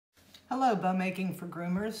Hello, bow making for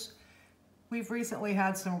groomers. We've recently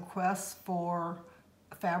had some requests for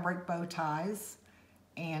fabric bow ties,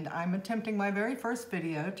 and I'm attempting my very first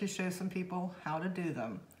video to show some people how to do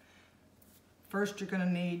them. First, you're going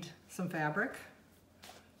to need some fabric,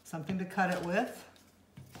 something to cut it with,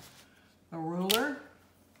 a ruler,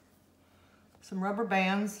 some rubber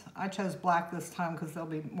bands. I chose black this time because they'll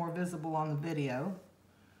be more visible on the video.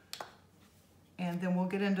 And then we'll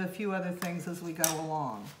get into a few other things as we go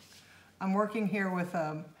along. I'm working here with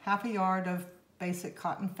half a yard of basic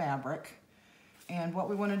cotton fabric. And what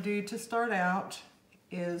we want to do to start out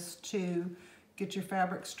is to get your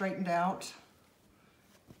fabric straightened out.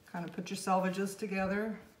 Kind of put your selvages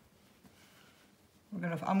together.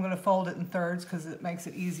 I'm going to fold it in thirds because it makes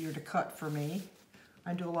it easier to cut for me.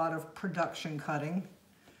 I do a lot of production cutting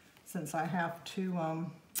since I have to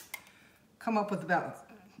come up with about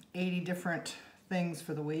 80 different things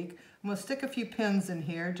for the week. I'm going to stick a few pins in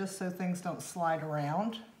here just so things don't slide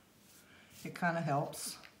around. It kind of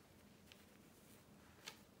helps.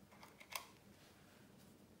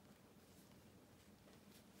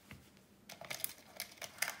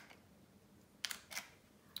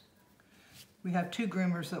 We have 2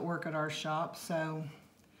 groomers that work at our shop, so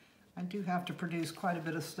I do have to produce quite a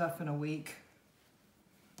bit of stuff in a week.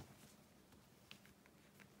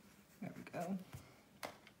 There we go.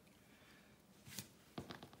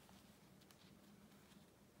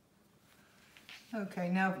 Okay,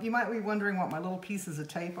 now you might be wondering what my little pieces of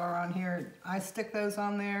tape are on here. I stick those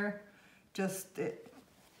on there. Just it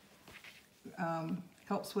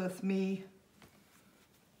helps with me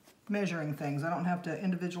measuring things. I don't have to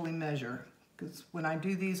individually measure, because when I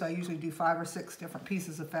do these, I usually do 5 or 6 different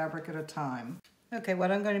pieces of fabric at a time. Okay,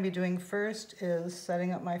 what I'm going to be doing first is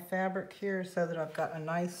setting up my fabric here so that I've got a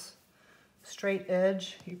nice straight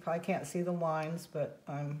edge. You probably can't see the lines, but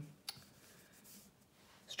I'm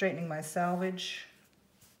straightening my selvage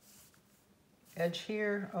edge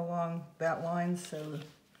here along that line so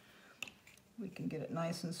we can get it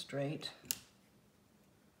nice and straight.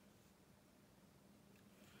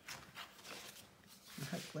 And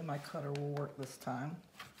hopefully my cutter will work this time.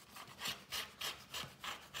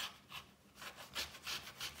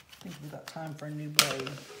 I think we've got time for a new blade.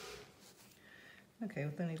 Okay,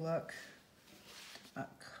 with any luck, not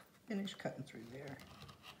finish cutting through there.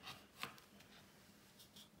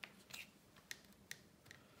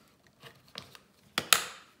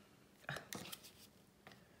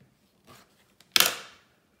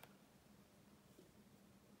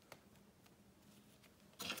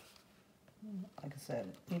 Like I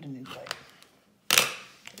said, need a new blade.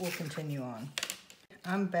 We'll continue on.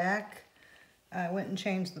 I'm back. I went and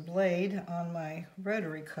changed the blade on my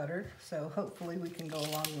rotary cutter, so hopefully we can go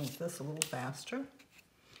along with this a little faster.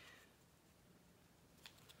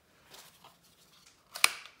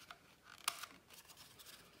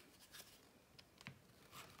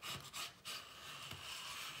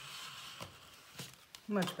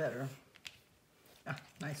 Much better. Ah,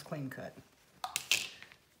 nice clean cut.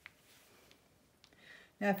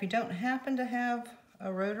 Now, if you don't happen to have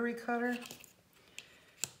a rotary cutter,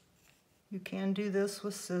 you can do this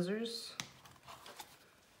with scissors.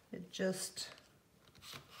 It just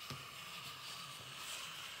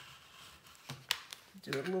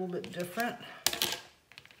do it a little bit different. If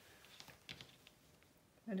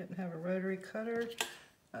I didn't have a rotary cutter,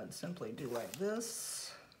 I'd simply do like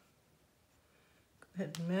this. Go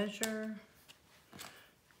ahead and measure.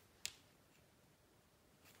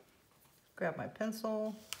 Grab my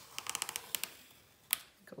pencil,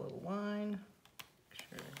 make a little line, make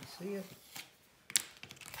sure I can see it,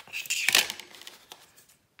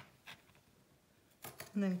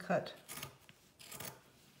 and then cut.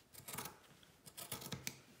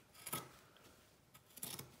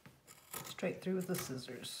 Straight through with the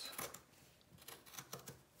scissors.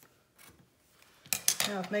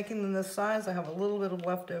 Now, if making them this size, I have a little bit of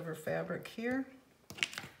leftover fabric here.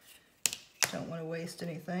 Don't want to waste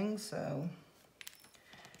anything, so I'm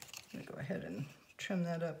going to go ahead and trim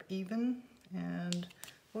that up even, and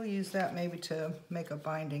we'll use that maybe to make a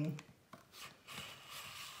binding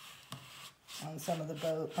on some of the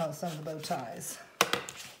bow ties.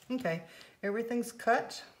 Okay, everything's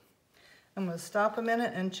cut. I'm going to stop a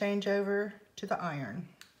minute and change over to the iron.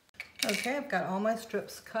 Okay, I've got all my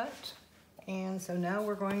strips cut, and so now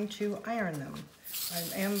we're going to iron them.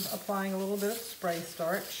 I am applying a little bit of spray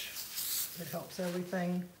starch. It helps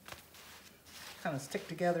everything kind of stick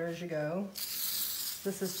together as you go.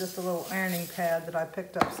 This is just a little ironing pad that I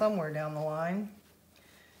picked up somewhere down the line.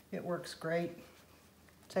 It works great.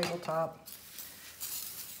 Tabletop.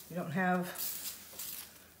 If you don't have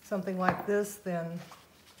something like this, then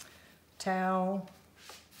towel,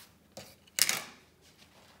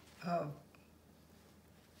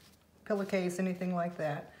 pillowcase, anything like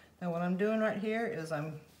that. Now what I'm doing right here is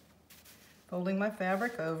I'm folding my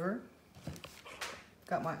fabric over.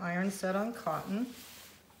 Got my iron set on cotton.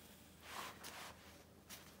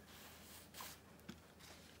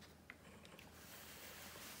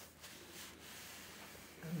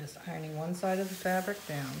 I'm just ironing one side of the fabric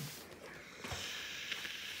down.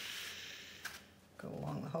 Go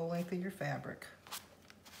along the whole length of your fabric.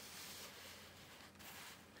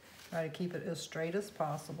 Try to keep it as straight as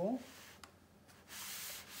possible.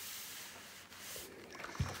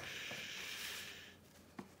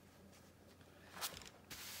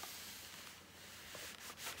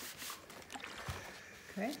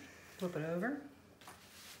 Okay, flip it over.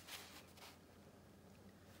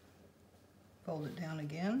 Fold it down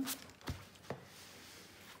again.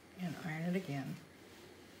 And iron it again.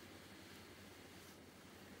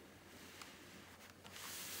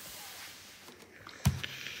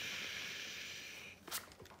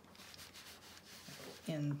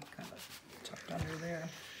 In kind of tucked under there.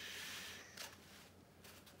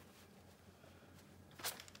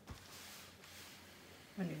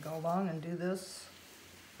 And you go along and do this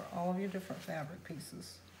for all of your different fabric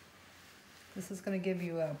pieces. This is going to give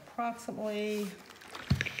you approximately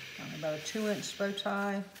about a 2-inch bow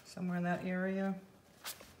tie, somewhere in that area.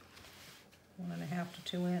 1.5 to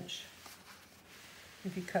 2 inch.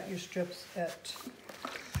 If you cut your strips at, I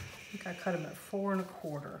think I cut them at 4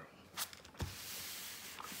 1/4.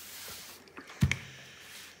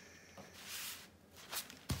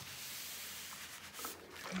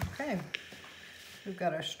 Okay, we've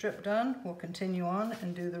got our strip done. We'll continue on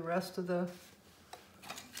and do the rest of the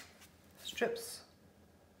strips.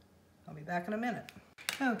 I'll be back in a minute.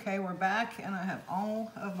 Okay, we're back and I have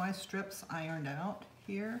all of my strips ironed out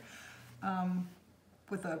here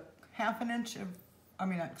with a half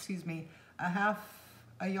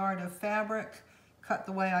a yard of fabric, cut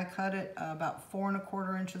the way I cut it, about 4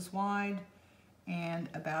 1/4 inches wide and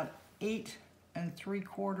about 8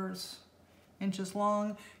 3/4 inches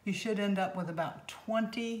long. You should end up with about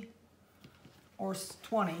 20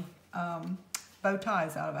 bow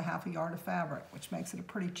ties out of a half a yard of fabric, which makes it a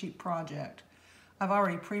pretty cheap project. I've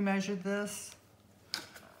already pre-measured this.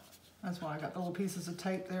 That's why I got the little pieces of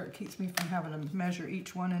tape there. It keeps me from having to measure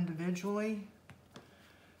each one individually.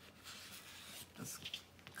 Just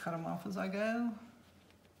cut them off as I go.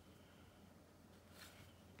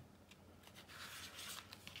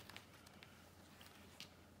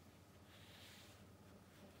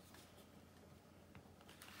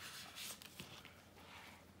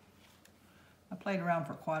 I played around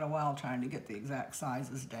for quite a while trying to get the exact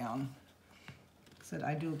sizes down.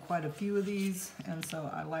 I do quite a few of these, and so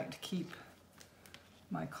I like to keep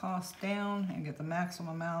my cost down and get the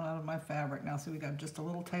maximum amount out of my fabric. Now see, we got just a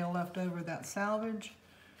little tail left over, that salvage.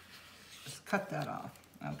 Just cut that off.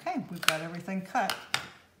 Okay, we've got everything cut.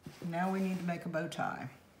 Now we need to make a bow tie.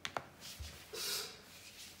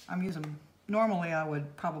 Normally I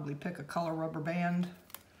would probably pick a color rubber band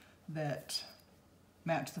that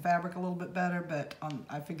matched the fabric a little bit better, but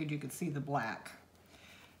I figured you could see the black.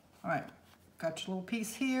 All right. Got your little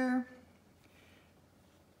piece here.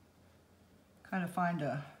 Kind of find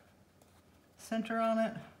a center on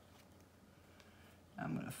it.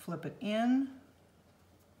 I'm going to flip it in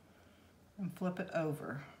and flip it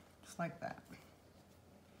over, just like that.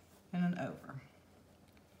 In and over.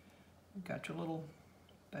 You've got your little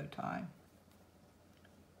bow tie.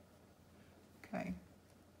 Okay.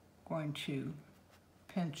 Going to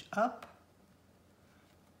pinch up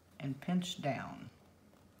and pinch down.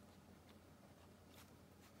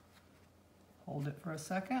 Hold it for a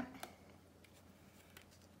second.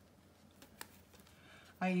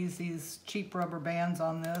 I use these cheap rubber bands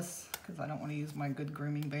on this because I don't want to use my good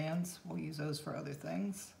grooming bands. We'll use those for other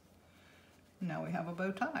things. Now we have a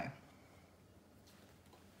bow tie.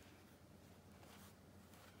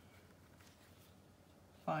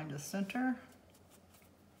 Find a center.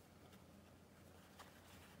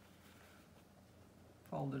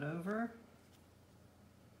 Fold it over.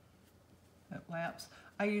 It laps.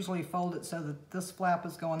 I usually fold it so that this flap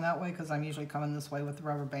is going that way because I'm usually coming this way with the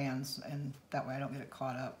rubber bands, and that way I don't get it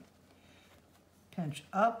caught up. Pinch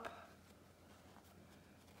up,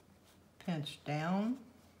 pinch down.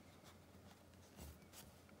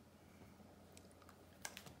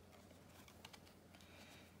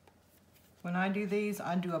 When I do these,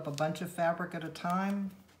 I do up a bunch of fabric at a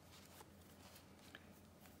time,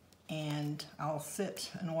 and I'll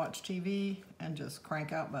sit and watch TV and just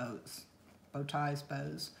crank out bows. Bow ties,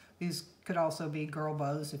 bows. These could also be girl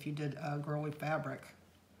bows if you did girly fabric.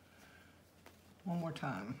 One more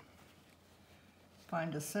time.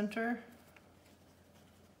 Find a center.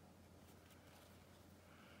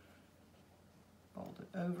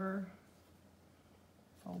 over,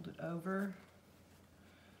 fold it over,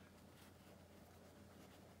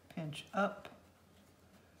 pinch up,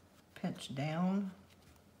 pinch down,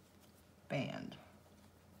 band.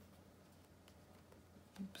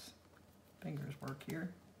 Oops, fingers work here.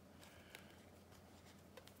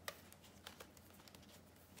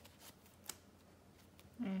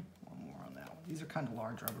 One more on that one. These are kind of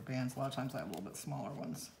large rubber bands. A lot of times I have a little bit smaller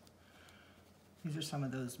ones. These are some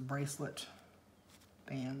of those bracelet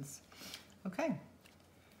bands. Okay, I'm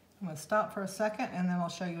going to stop for a second and then I'll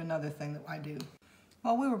show you another thing that I do.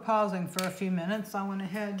 While we were pausing for a few minutes, I went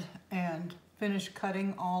ahead and finished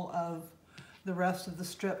cutting all of the rest of the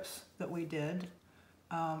strips that we did.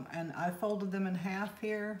 And I folded them in half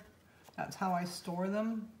here. That's how I store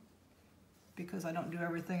them because I don't do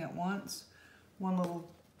everything at once. One little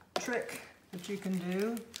trick that you can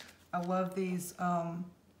do, I love these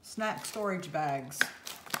snack storage bags.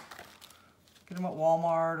 Get them at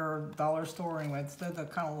Walmart or Dollar Store anyway. They're the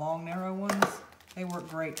kind of long, narrow ones. They work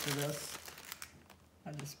great for this.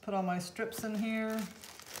 I just put all my strips in here.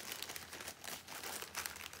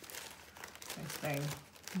 They stay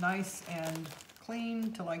nice and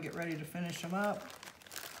clean till I get ready to finish them up.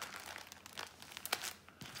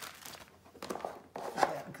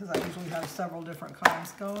 Because I usually have several different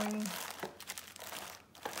kinds going.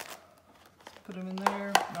 Put them in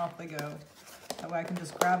there and off they go. That way I can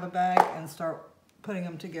just grab a bag and start putting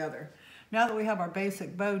them together. Now that we have our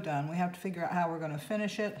basic bow done, we have to figure out how we're going to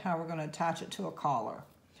finish it, how we're going to attach it to a collar.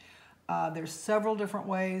 There's several different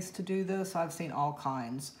ways to do this. I've seen all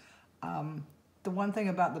kinds. The one thing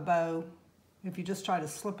about the bow, if you just try to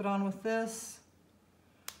slip it on with this,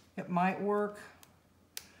 it might work,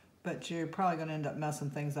 but you're probably going to end up messing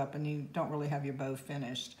things up and you don't really have your bow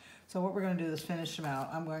finished. So what we're going to do is finish them out.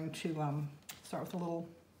 I'm going to start with a little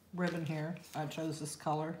ribbon here. I chose this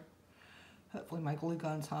color. Hopefully my glue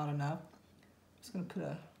gun's hot enough. I'm just going to put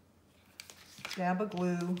a dab of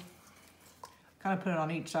glue, kind of put it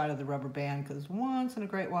on each side of the rubber band because once in a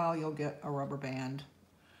great while you'll get a rubber band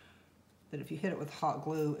that if you hit it with hot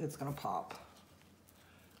glue, it's going to pop.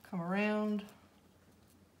 Come around.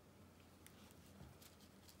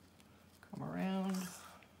 Come around.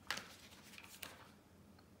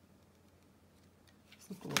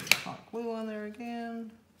 Slip a little hot glue on there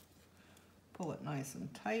again. Pull it nice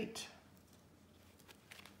and tight.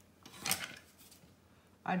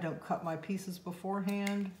 I don't cut my pieces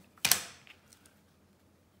beforehand.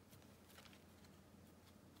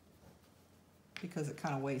 Because it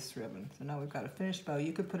kind of wastes ribbon. So now we've got a finished bow.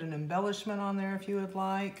 You could put an embellishment on there if you would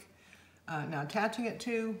like. Now attaching it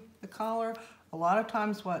to the collar, a lot of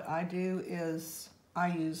times what I do is I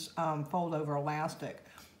use fold over elastic,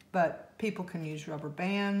 but people can use rubber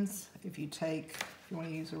bands. If you want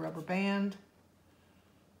to use a rubber band,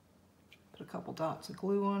 put a couple dots of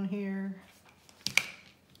glue on here,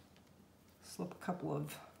 slip a couple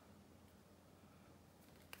of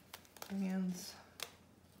bands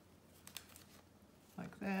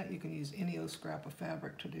like that. You can use any old scrap of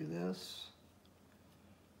fabric to do this.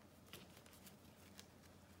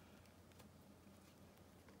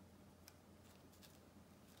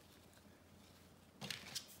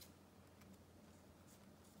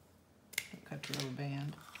 Cut your rubber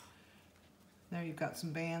band. There you've got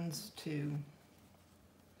some bands to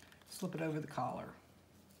slip it over the collar.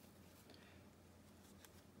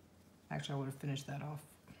 Actually, I would have finished that off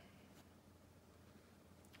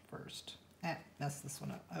first. Messed this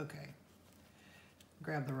one up. Okay.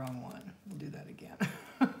 Grab the wrong one. We'll do that again.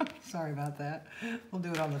 Sorry about that. We'll do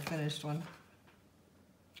it on the finished one.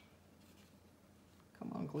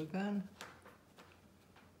 Come on, glue gun.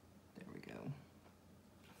 There we go.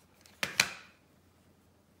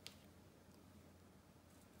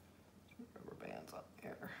 Rubber bands up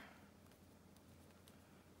there.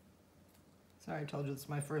 Sorry, I told you it's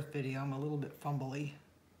my first video. I'm a little bit fumbly.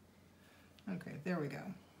 Okay, there we go.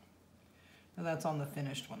 Now that's on the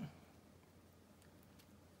finished one.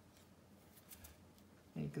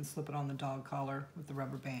 And you can slip it on the dog collar with the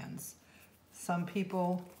rubber bands. Some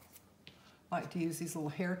people like to use these little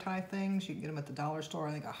hair tie things. You can get them at the dollar store,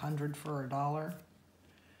 I think 100 for $1.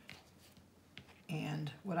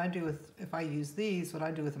 And what I do with, if I use these, what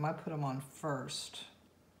I do with them, I put them on first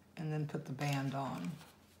and then put the band on.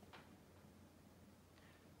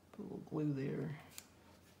 Put a little glue there.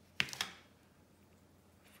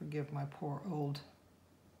 Forgive my poor old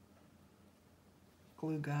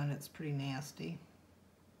glue gun, it's pretty nasty.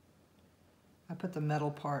 I put the metal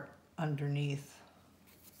part underneath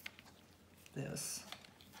this.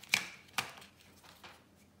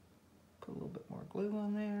 Put a little bit more glue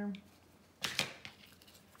on there.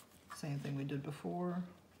 Same thing we did before.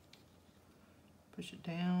 Push it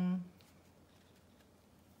down.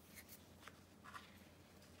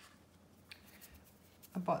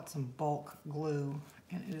 I bought some bulk glue,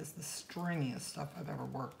 and it is the stringiest stuff I've ever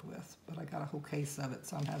worked with, but I got a whole case of it,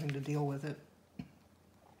 so I'm having to deal with it.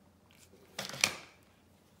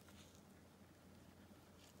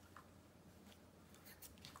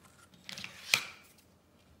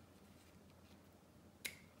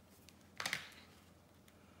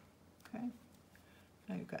 Okay,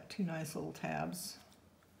 now you've got two nice little tabs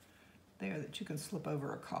there that you can slip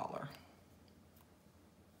over a collar.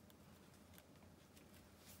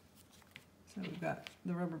 So we've got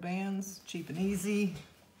the rubber bands, cheap and easy,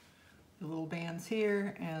 the little bands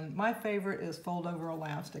here, and my favorite is fold over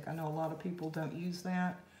elastic. I know a lot of people don't use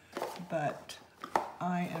that, but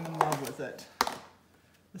I am in love with it.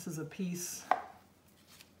 This is a piece, I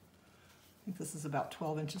think this is about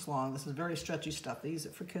 12 inches long. This is very stretchy stuff. They use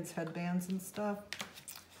it for kids' headbands and stuff.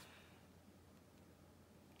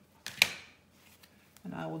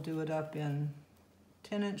 And I will do it up in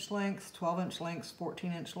 10-inch lengths, 12-inch lengths,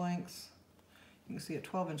 14-inch lengths. You can see a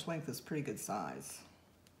 12-inch length is pretty good size.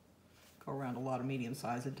 Go around a lot of medium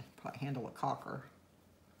size, it'd probably handle a cocker.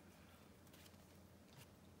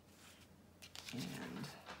 And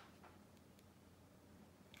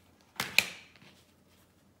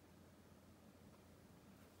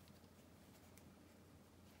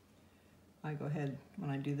I go ahead when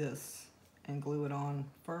I do this and glue it on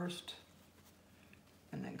first,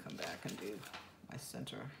 and then come back and do my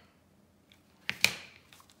center.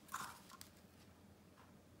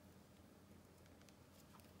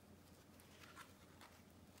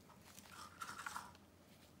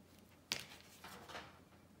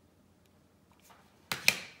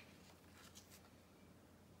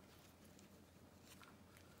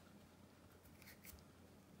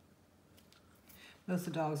 Most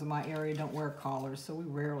of the dogs in my area don't wear collars, so we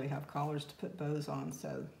rarely have collars to put bows on,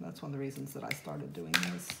 so that's one of the reasons that I started doing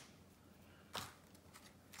this.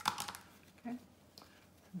 Okay,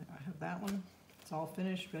 so I have that one. It's all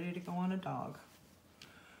finished, ready to go on a dog.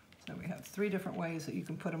 So we have 3 different ways that you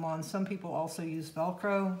can put them on. Some people also use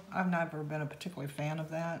Velcro. I've never been a particular fan of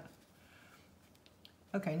that.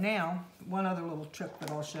 Okay, now, one other little trick that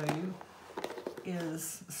I'll show you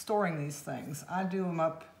is storing these things. I do them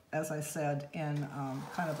up, as I said, in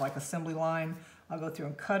kind of like assembly line. I'll go through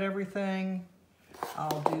and cut everything.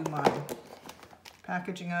 I'll do my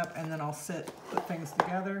packaging up, and then I'll put things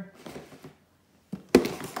together.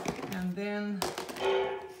 And then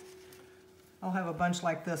I'll have a bunch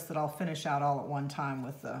like this that I'll finish out all at one time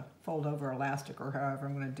with the fold over elastic or however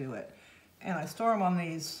I'm gonna do it. And I store them on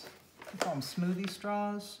these, I call them smoothie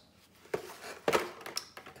straws,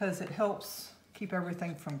 because it helps keep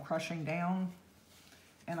everything from crushing down.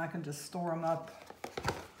 And I can just store them up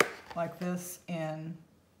like this in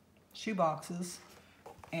shoe boxes,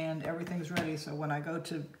 and everything's ready. So when I go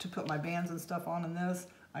to put my bands and stuff on in this,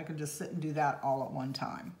 I can just sit and do that all at one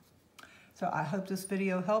time. So I hope this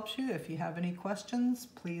video helps you. If you have any questions,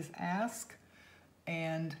 please ask,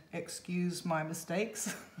 and excuse my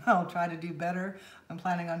mistakes. I'll try to do better. I'm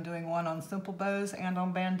planning on doing one on simple bows and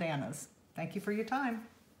on bandanas. Thank you for your time.